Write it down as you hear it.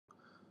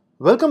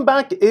Welcome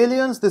back,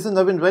 aliens. This is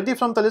Navin Reddy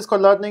from Telusko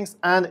Learnings,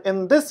 and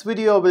in this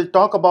video we'll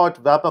talk about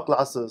wrapper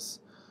classes.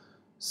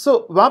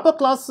 So wrapper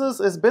classes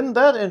has been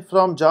there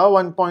from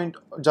Java 1.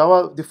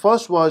 Java the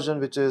first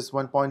version, which is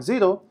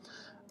 1.0,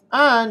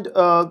 and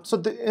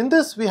in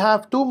this we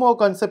have two more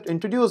concepts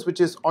introduced, which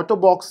is auto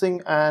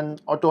boxing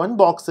and auto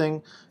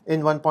unboxing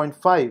in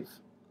 1.5.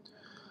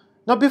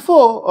 Now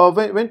before,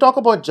 when talk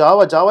about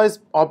Java, Java is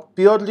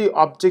purely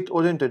object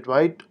oriented,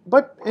 right?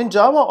 But in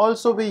Java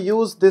also we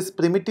use this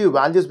primitive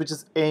values, which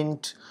is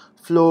int,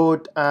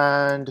 float,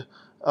 and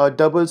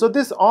double. So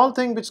this all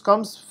thing which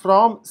comes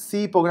from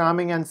C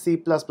programming and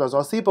C++,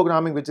 or C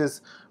programming, which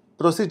is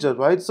procedure,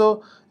 right?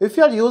 So if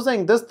you are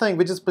using this thing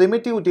which is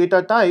primitive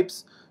data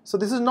types, so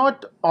this is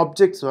not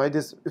objects, right?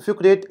 This, if you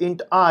create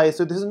int I,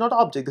 so this is not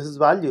object, this is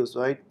values,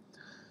 right?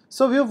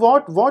 So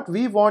what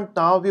we want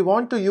now, we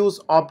want to use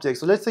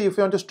objects. So let's say if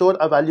you want to store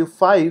a value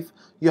 5,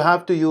 you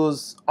have to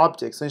use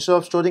objects. So instead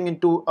of storing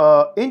into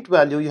int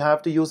value, you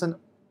have to use a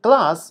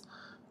class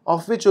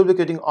of which you'll be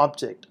creating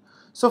object.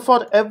 So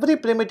for every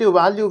primitive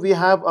value, we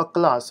have a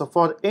class. So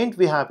for int,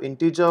 we have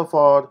integer.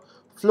 For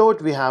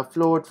float, we have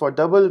float. For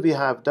double, we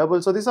have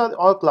double. So these are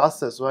all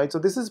classes, right? So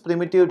this is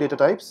primitive data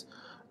types,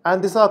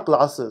 and these are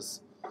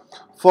classes.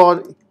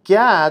 For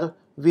char,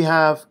 we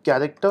have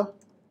character.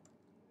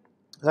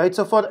 Right,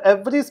 so for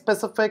every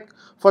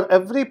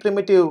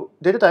primitive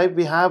data type,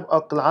 we have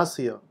a class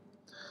here.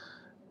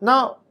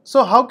 Now,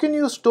 so how can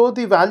you store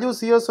the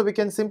values here? So we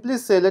can simply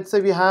say, let's say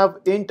we have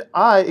int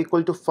I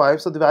equal to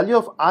 5. So the value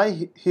of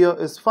I here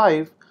is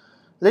 5.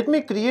 Let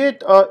me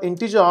create an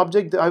integer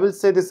object. I will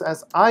say this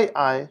as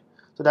I.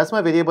 So that's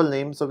my variable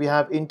name. So we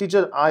have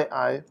integer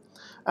I,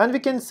 and we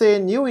can say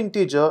new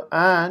integer,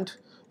 and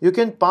you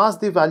can pass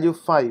the value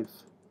 5.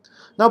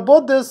 Now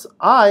both this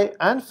I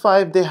and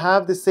 5, they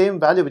have the same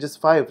value, which is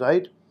 5,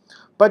 right?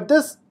 But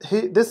this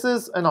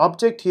is an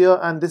object here,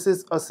 and this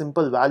is a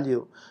simple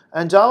value.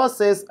 And Java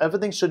says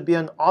everything should be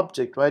an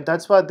object, right?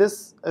 That's why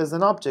this is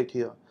an object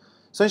here.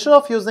 So instead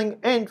of using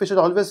int, we should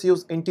always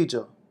use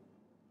integer,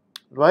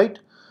 right?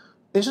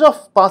 Instead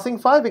of passing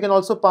 5, we can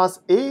also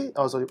pass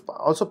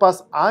also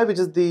pass I, which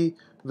is the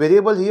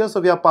variable here.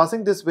 So we are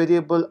passing this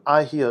variable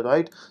I here,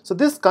 right? So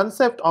this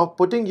concept of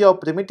putting your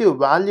primitive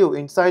value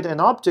inside an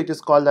object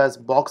is called as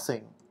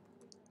boxing.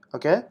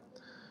 Okay,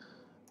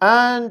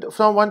 and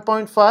from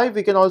 1.5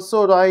 we can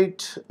also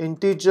write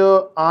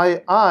integer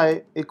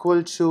I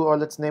equal to, or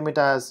let's name it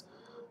as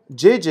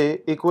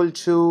JJ equal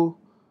to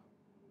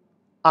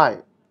I,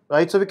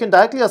 right? So we can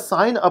directly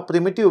assign a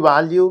primitive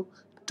value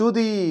to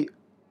the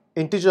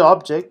integer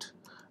object.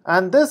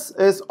 And this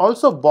is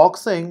also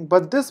boxing,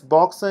 but this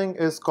boxing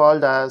is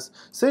called as,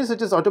 since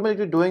it is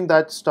automatically doing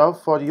that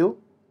stuff for you,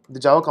 the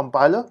Java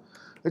compiler,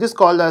 it is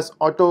called as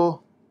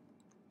auto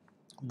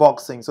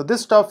boxing. So this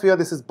stuff here,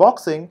 this is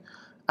boxing,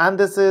 and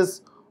this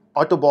is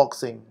auto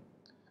boxing,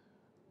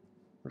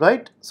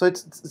 right? So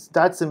it's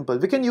that simple.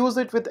 We can use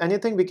it with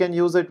anything. We can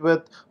use it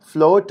with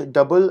float,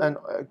 double, and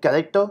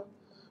character,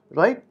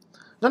 right?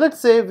 Now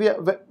let's say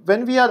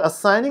when we are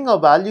assigning a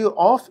value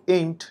of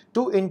int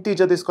to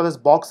integer, this is called as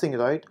boxing,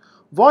 right?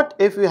 What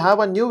if we have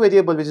a new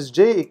variable which is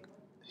j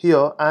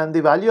here, and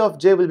the value of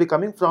j will be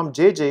coming from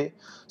jj?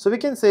 So we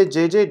can say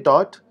jj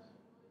dot.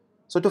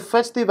 So to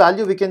fetch the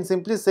value, we can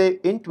simply say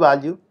int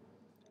value.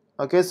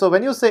 Okay, so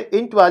when you say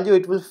int value,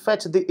 it will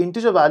fetch the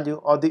integer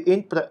value or the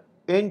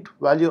int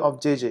value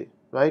of jj,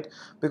 right?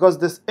 Because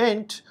this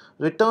int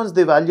returns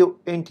the value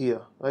int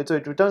here, right? So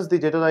it returns the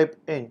data type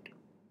int.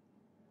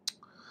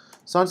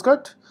 Sounds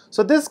good?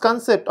 So this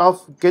concept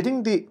of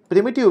getting the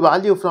primitive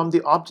value from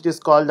the object is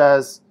called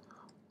as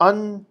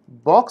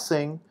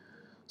unboxing.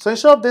 So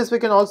instead of this, we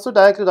can also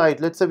directly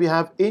write, let's say we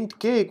have int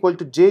k equal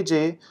to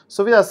jj.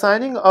 So we are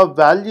assigning a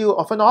value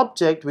of an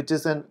object, which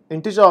is an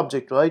integer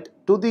object, right,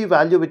 to the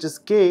value which is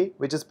k,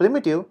 which is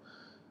primitive.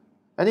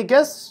 Any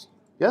guess?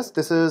 Yes,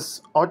 this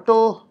is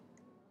auto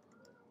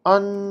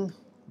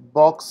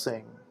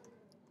unboxing.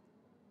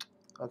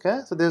 Okay,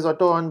 so this is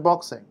auto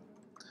unboxing.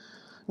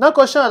 Now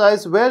question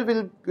arises, where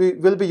we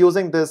will be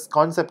using this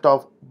concept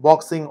of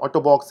boxing, auto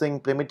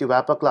boxing, primitive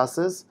wrapper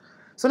classes.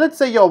 So let's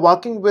say you're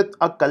working with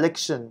a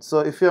collection. So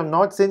if you have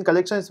not seen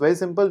collection, it's very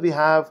simple. We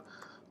have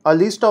a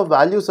list of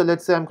values. So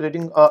let's say I'm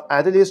creating an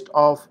array list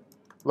of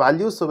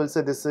values. So we'll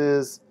say this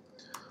is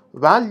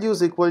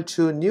values equal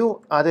to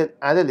new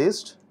array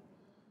list,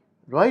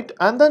 right?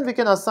 And then we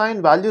can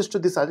assign values to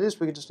this array list.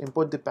 We can just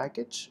import the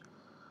package.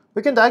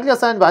 We can directly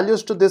assign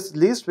values to this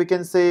list. We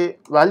can say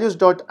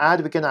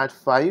values.add, we can add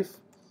 5.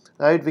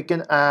 Right, we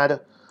can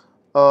add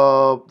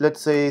let's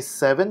say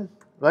 7,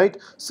 right?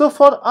 So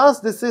for us,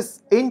 this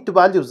is int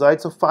values, right?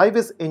 So 5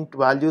 is int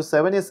value,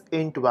 7 is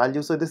int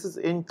value, so this is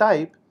int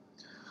type.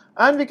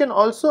 And we can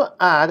also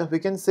add, we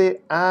can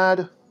say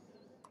add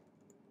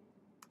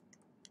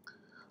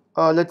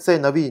let's say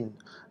Naveen.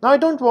 Now I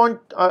don't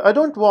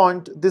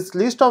want this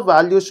list of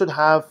values should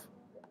have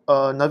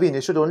Naveen.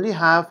 It should only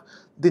have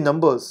the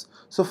numbers.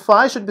 So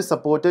 5 should be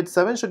supported,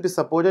 7 should be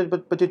supported,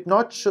 but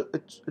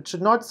it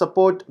should not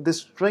support this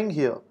string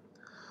here.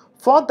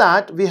 For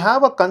that, we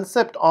have a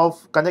concept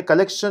of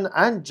collection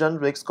and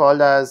generics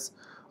called as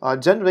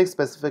generics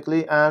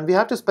specifically, and we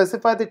have to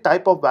specify the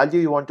type of value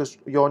you want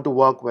to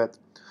work with.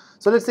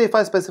 So let's say if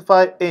I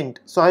specify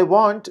int, so I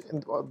want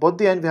in both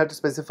the end we have to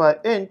specify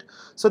int.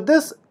 So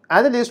this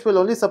array list will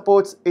only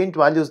support int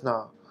values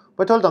now.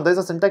 But hold on, there's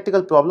a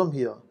syntactical problem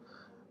here.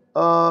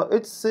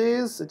 It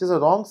says it is a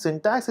wrong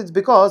syntax. It's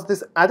because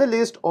this array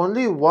list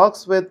only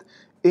works with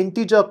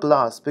integer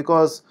class,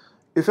 because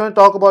if you want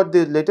to talk about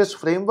the latest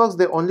frameworks,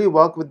 they only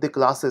work with the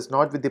classes,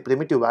 not with the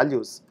primitive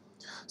values.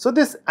 So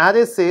this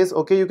array says,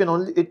 okay,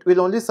 it will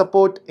only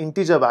support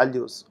integer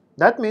values.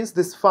 That means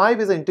this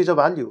 5 is an integer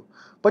value.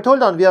 But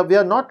hold on, we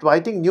are not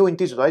writing new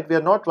integer, right? We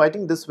are not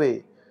writing this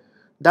way.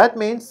 That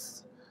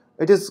means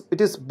it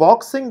is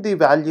boxing the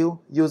value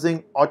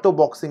using auto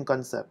boxing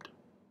concept.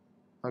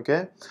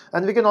 Okay,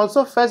 and we can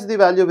also fetch the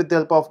value with the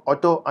help of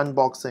auto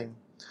unboxing.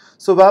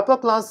 So wrapper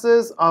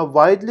classes are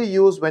widely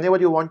used whenever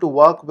you want to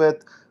work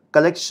with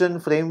collection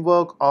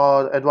framework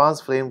or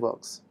advanced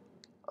frameworks.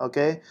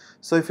 Okay,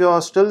 so if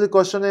the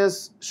question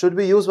is, should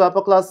we use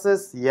wrapper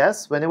classes?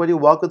 Yes, whenever you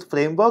work with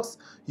frameworks,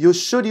 you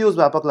should use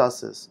wrapper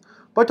classes.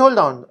 But hold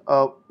on,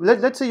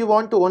 let's say you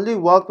want to only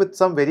work with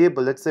some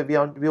variable. Let's say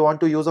we want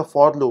to use a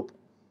for loop,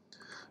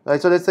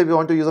 right? So let's say we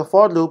want to use a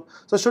for loop.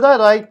 So should I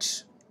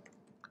write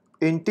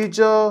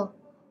integer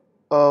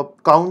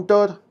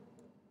counter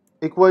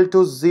equal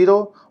to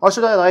 0, or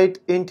should I write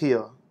int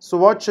here? So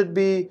what should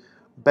be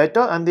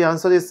better? And the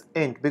answer is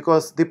int,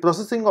 because the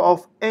processing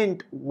of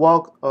int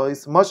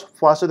is much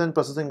faster than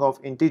processing of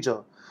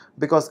integer,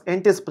 because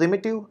int is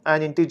primitive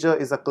and integer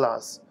is a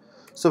class.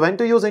 So when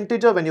to use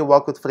integer? When you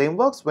work with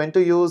frameworks. When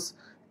to use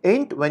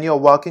int? When you're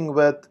working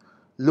with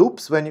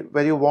loops,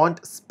 where you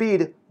want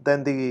speed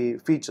than the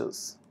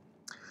features.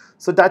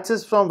 So that's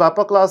it from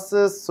wrapper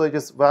classes. So it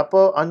is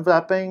wrapper,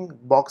 unwrapping,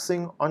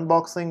 boxing,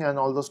 unboxing, and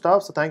all those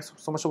stuff. So thanks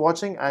so much for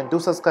watching, and do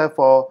subscribe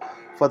for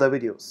further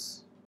videos.